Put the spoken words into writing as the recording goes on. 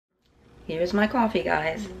Here's my coffee,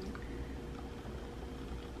 guys.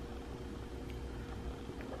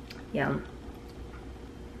 Yum.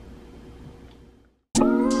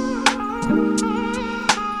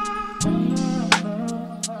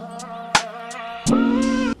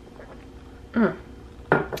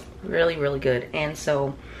 Really, really good. And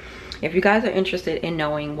so if you guys are interested in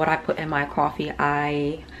knowing what I put in my coffee,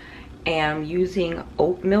 I am using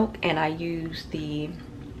oat milk, and I use the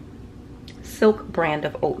Silk brand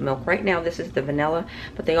of oat milk. Right now this is the vanilla,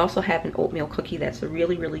 but they also have an oatmeal cookie that's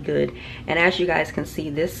really, really good. And as you guys can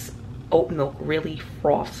see, this oat milk really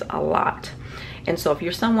froths a lot. And so if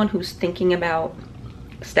you're someone who's thinking about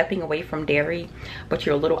stepping away from dairy, but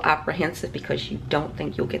you're a little apprehensive because you don't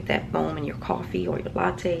think you'll get that foam in your coffee or your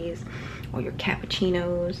lattes or your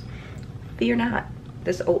cappuccinos, fear not.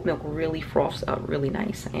 This oat milk really froths up really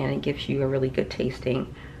nice, and it gives you a really good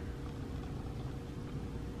tasting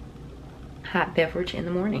hot beverage in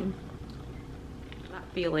the morning. Not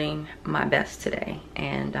feeling my best today,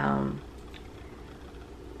 and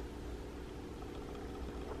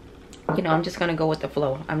you know, I'm just gonna go with the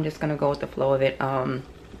flow. I'm just gonna go with the flow of it.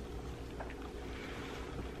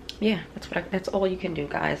 Yeah, that's all you can do,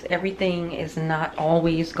 guys. Everything is not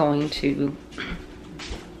always going to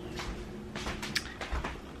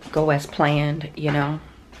go as planned, you know,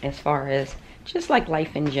 as far as just like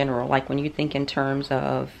life in general. Like when you think in terms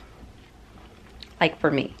of, like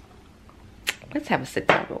for me, let's have a sit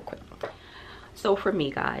down real quick. So for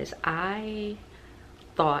me, guys, I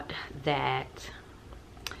thought that,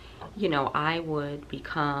 you know, I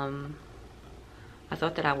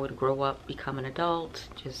thought that I would grow up, become an adult,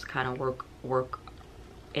 just kind of work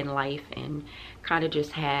in life, and kind of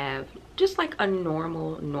just have just like a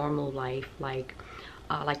normal life, like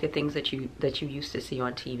the things that you used to see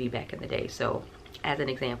on TV back in the day. So as an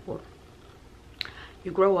example,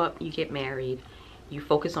 you grow up, you get married, you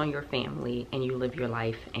focus on your family, and you live your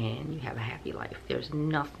life, and you have a happy life. There's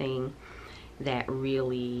nothing that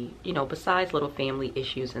really, you know, besides little family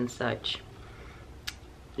issues and such,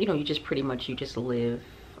 you know, you just live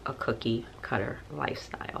a cookie cutter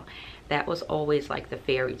lifestyle. That was always like the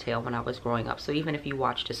fairy tale when I was growing up. So even if you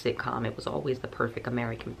watched a sitcom, it was always the perfect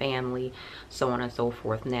American family, so on and so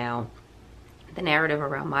forth. Now the narrative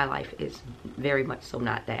around my life is very much so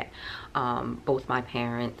not that. Both my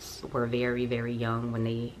parents were very, very young when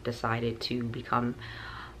they decided to become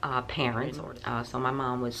parents. So my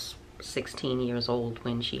mom was 16 years old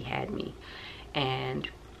when she had me, and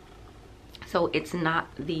so it's not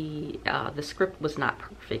the script was not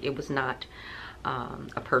perfect. It was not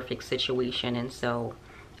a perfect situation. And so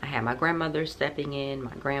I had my grandmother stepping in,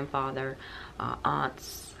 my grandfather,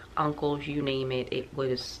 aunts, uncles, you name it. It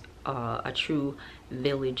was a true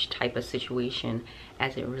village type of situation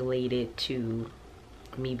as it related to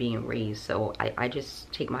me being raised. So I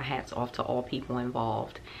just take my hats off to all people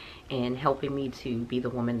involved in helping me to be the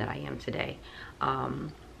woman that I am today.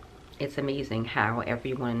 It's amazing how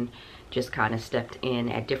everyone just kind of stepped in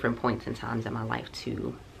at different points and times in my life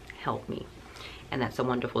to help me, and that's a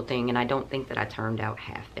wonderful thing. And I don't think that I turned out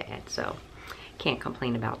half bad, so can't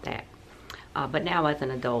complain about that. But now as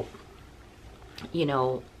an adult, you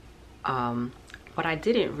know, what I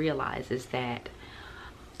didn't realize is that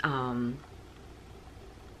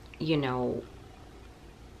you know,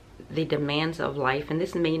 the demands of life, and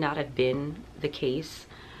this may not have been the case,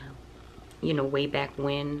 you know, way back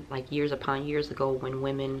when, like years upon years ago, when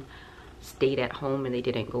women stayed at home and they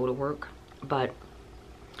didn't go to work. But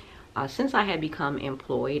since I had become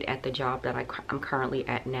employed at the job that I'm currently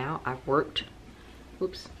at now, I've worked,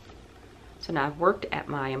 so now I've worked at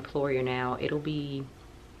my employer now, it'll be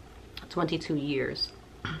 22 years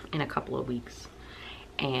in a couple of weeks.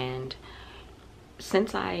 And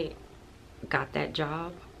since I got that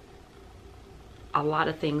job, a lot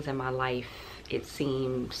of things in my life, it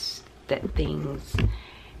seems that things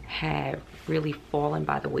have really fallen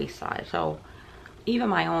by the wayside. So even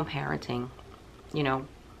my own parenting, you know,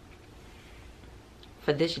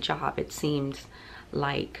 for this job, it seems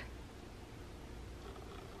like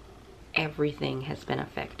everything has been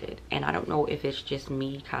affected. And I don't know if it's just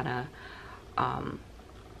me kind of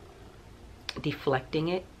deflecting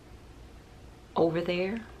it over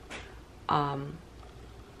there. I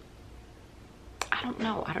don't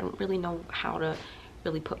know. I don't really know how to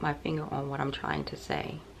really put my finger on what I'm trying to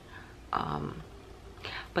say.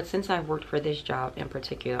 But since I've worked for this job in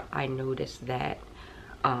particular, I noticed that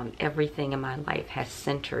everything in my life has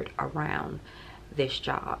centered around this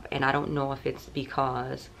job. And I don't know if it's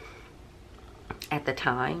because at the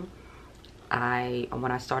time,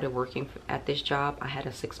 when I started working at this job, I had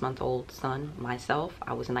a 6-month-old son myself.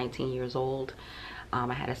 I was 19 years old.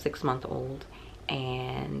 I had a 6-month-old,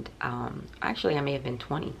 and Actually I may have been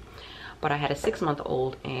 20, but I had a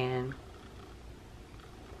 6-month-old, and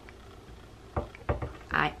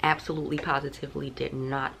I absolutely positively did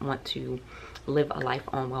not want to live a life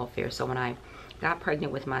on welfare. So when I got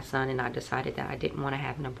pregnant with my son and I decided that I didn't want to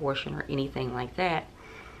have an abortion or anything like that,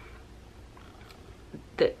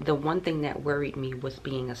 the one thing that worried me was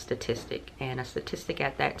being a statistic. And a statistic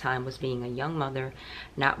at that time was being a young mother,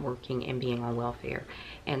 not working, and being on welfare.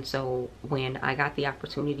 And so when I got the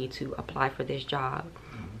opportunity to apply for this job,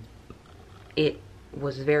 it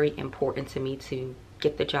was very important to me to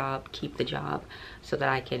get the job, keep the job, so that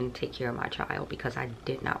I can take care of my child, because I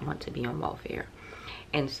did not want to be on welfare.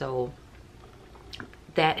 And so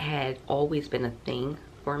that had always been a thing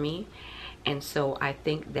for me. And so I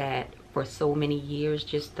think that for so many years,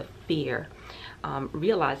 just the fear,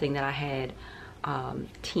 realizing that I had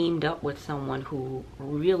teamed up with someone who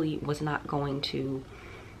really was not going to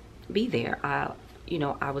be there. I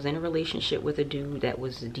was in a relationship with a dude that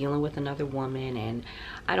was dealing with another woman, and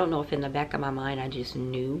I don't know if in the back of my mind I just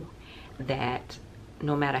knew that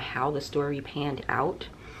no matter how the story panned out,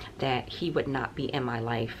 that he would not be in my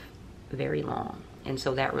life very long. And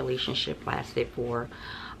so that relationship lasted for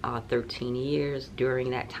 13 years.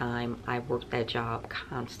 During that time, I worked that job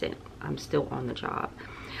constant. I'm still on the job.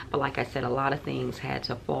 But like I said, a lot of things had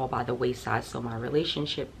to fall by the wayside. So my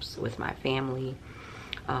relationships with my family,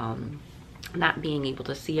 not being able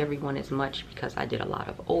to see everyone as much because I did a lot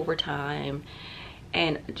of overtime,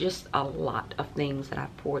 and just a lot of things that I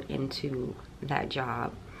poured into that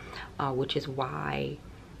job, which is why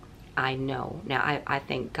I know. Now, I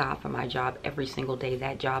thank God for my job every single day.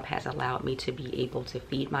 That job has allowed me to be able to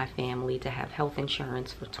feed my family, to have health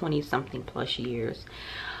insurance for 20-something plus years.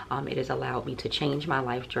 It has allowed me to change my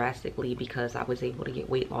life drastically, because I was able to get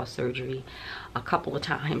weight loss surgery a couple of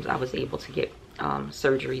times. I was able to get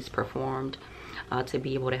surgeries performed to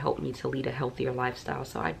be able to help me to lead a healthier lifestyle.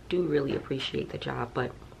 So I do really appreciate the job.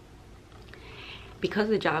 But because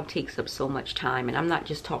the job takes up so much time, and I'm not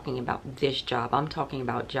just talking about this job, I'm talking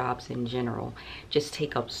about jobs in general, just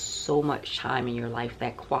take up so much time in your life,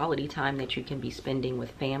 that quality time that you can be spending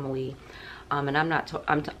with family. And I'm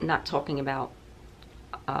not talking about,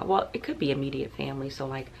 well, it could be immediate family. So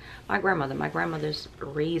like my grandmother's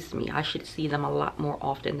raised me. I should see them a lot more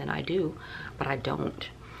often than I do, but I don't.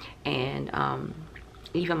 And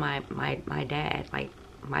even my dad, like,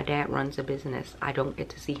 my dad runs a business. I don't get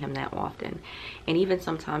to see him that often. And even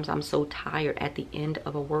sometimes I'm so tired at the end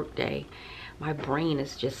of a work day, my brain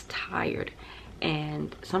is just tired,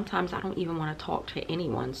 and sometimes I don't even want to talk to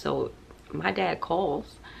anyone. So my dad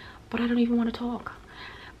calls, but I don't even want to talk.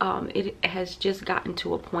 It has just gotten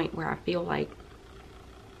to a point where I feel like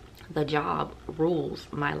the job rules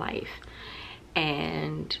my life,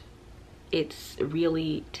 and it's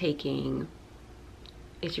really taking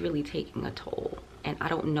a toll. And I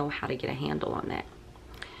don't know how to get a handle on that.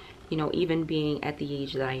 You know, even being at the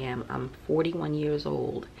age that I am, I'm 41 years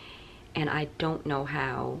old, and I don't know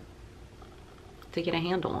how to get a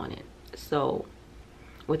handle on it. So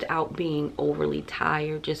without being overly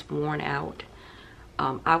tired, just worn out,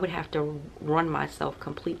 I would have to run myself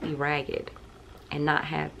completely ragged and not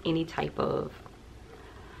have any type of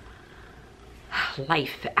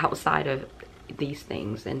life outside of these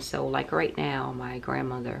things. And so like right now, my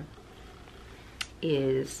grandmother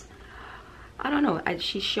is, I don't know,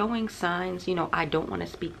 she's showing signs. You know, I don't want to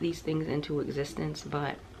speak these things into existence,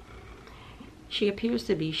 but she appears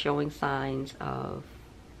to be showing signs of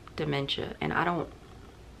dementia. And I don't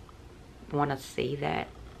want to say that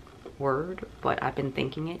word, but I've been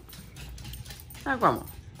thinking it. Hi, Grandma.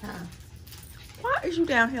 Huh? Why is you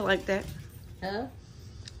down here like that? Huh?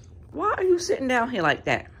 Why are you sitting down here like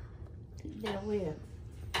that? Down where?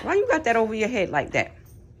 Why you got that over your head like that?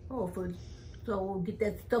 Oh, so we'll get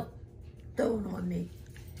that stuff thrown on me.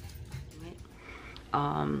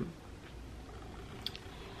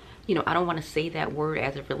 You know, I don't want to say that word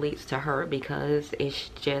as it relates to her, because it's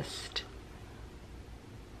just,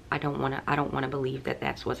 I don't want to believe that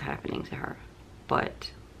that's what's happening to her,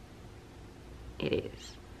 but it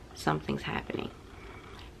is. Something's happening.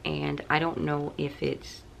 And I don't know if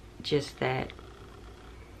it's just that,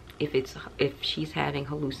 if she's having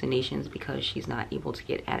hallucinations because she's not able to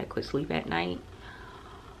get adequate sleep at night,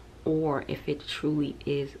 or if it truly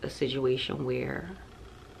is a situation where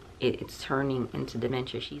it's turning into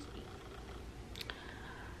dementia.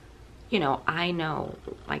 You know, I know,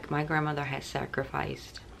 like, my grandmother has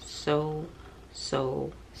sacrificed so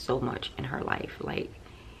much in her life. Like,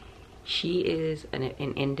 she is an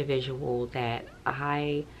individual that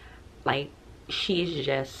she's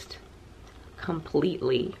just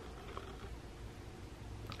completely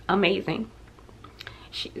amazing.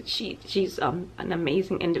 She's an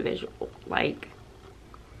amazing individual. Like,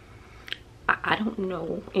 I don't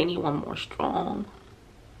know anyone more strong,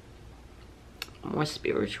 more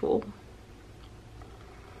spiritual,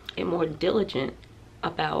 and more diligent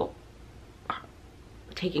about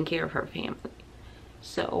taking care of her family.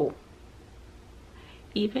 So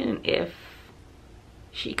even if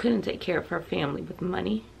she couldn't take care of her family with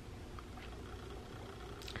money,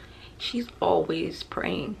 she's always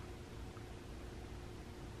praying.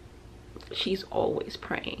 She's always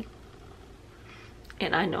praying.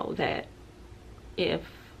 And I know that if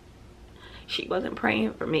she wasn't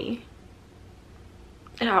praying for me,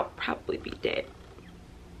 then I'll probably be dead.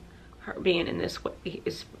 Her being in this way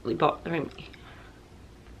is really bothering me.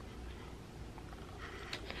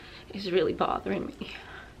 It's really bothering me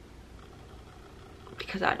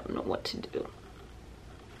because I don't know what to do.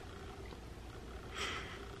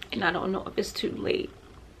 And I don't know if it's too late.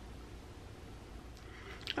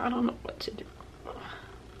 I don't know what to do.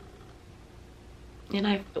 And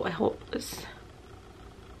I feel hopeless.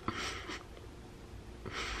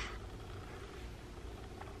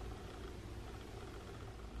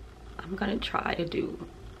 I'm gonna try to do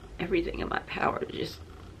everything in my power to just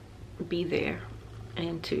be there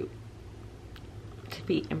and to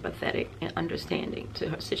be empathetic and understanding to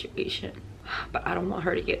her situation. But I don't want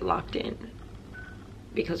her to get locked in,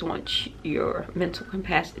 because once your mental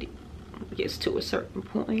capacity gets to a certain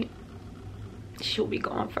point, she'll be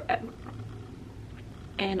gone forever.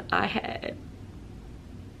 And I've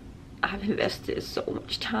invested so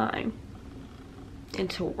much time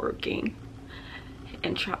into working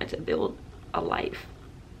and trying to build a life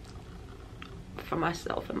for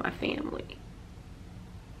myself and my family.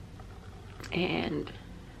 And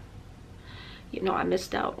you know, I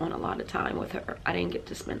missed out on a lot of time with her. I didn't get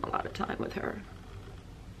to spend a lot of time with her,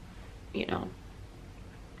 you know.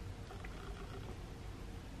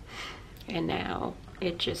 And now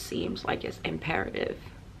it just seems like it's imperative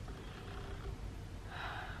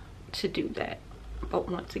to do that. But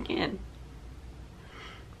once again,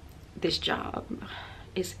 this job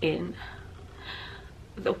is in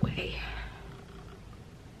the way.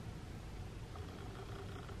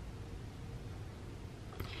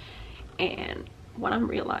 And what I'm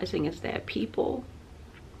realizing is that people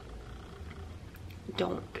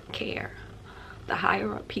don't care. The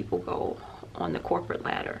higher up people go on the corporate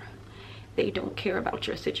ladder, they don't care about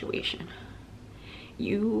your situation.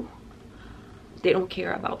 They don't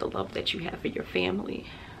care about the love that you have for your family.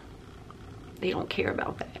 They don't care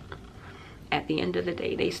about that. At the end of the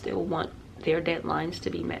day, they still want their deadlines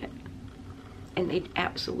to be met. And they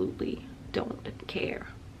absolutely don't care.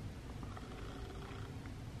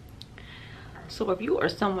 So if you are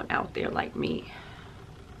someone out there like me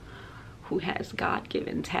who has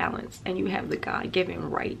God-given talents, and you have the God-given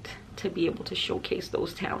right to be able to showcase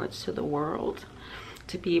those talents to the world,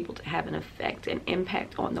 to be able to have an effect and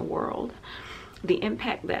impact on the world, the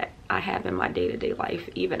impact that I have in my day-to-day life,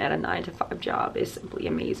 even at a 9-to-5 job, is simply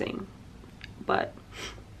amazing. But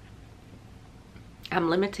I'm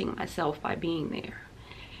limiting myself by being there.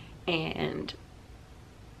 And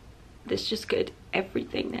this just could,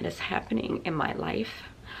 everything that is happening in my life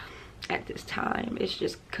at this time, it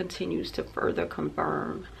just continues to further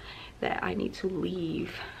confirm that I need to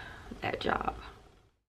leave that job.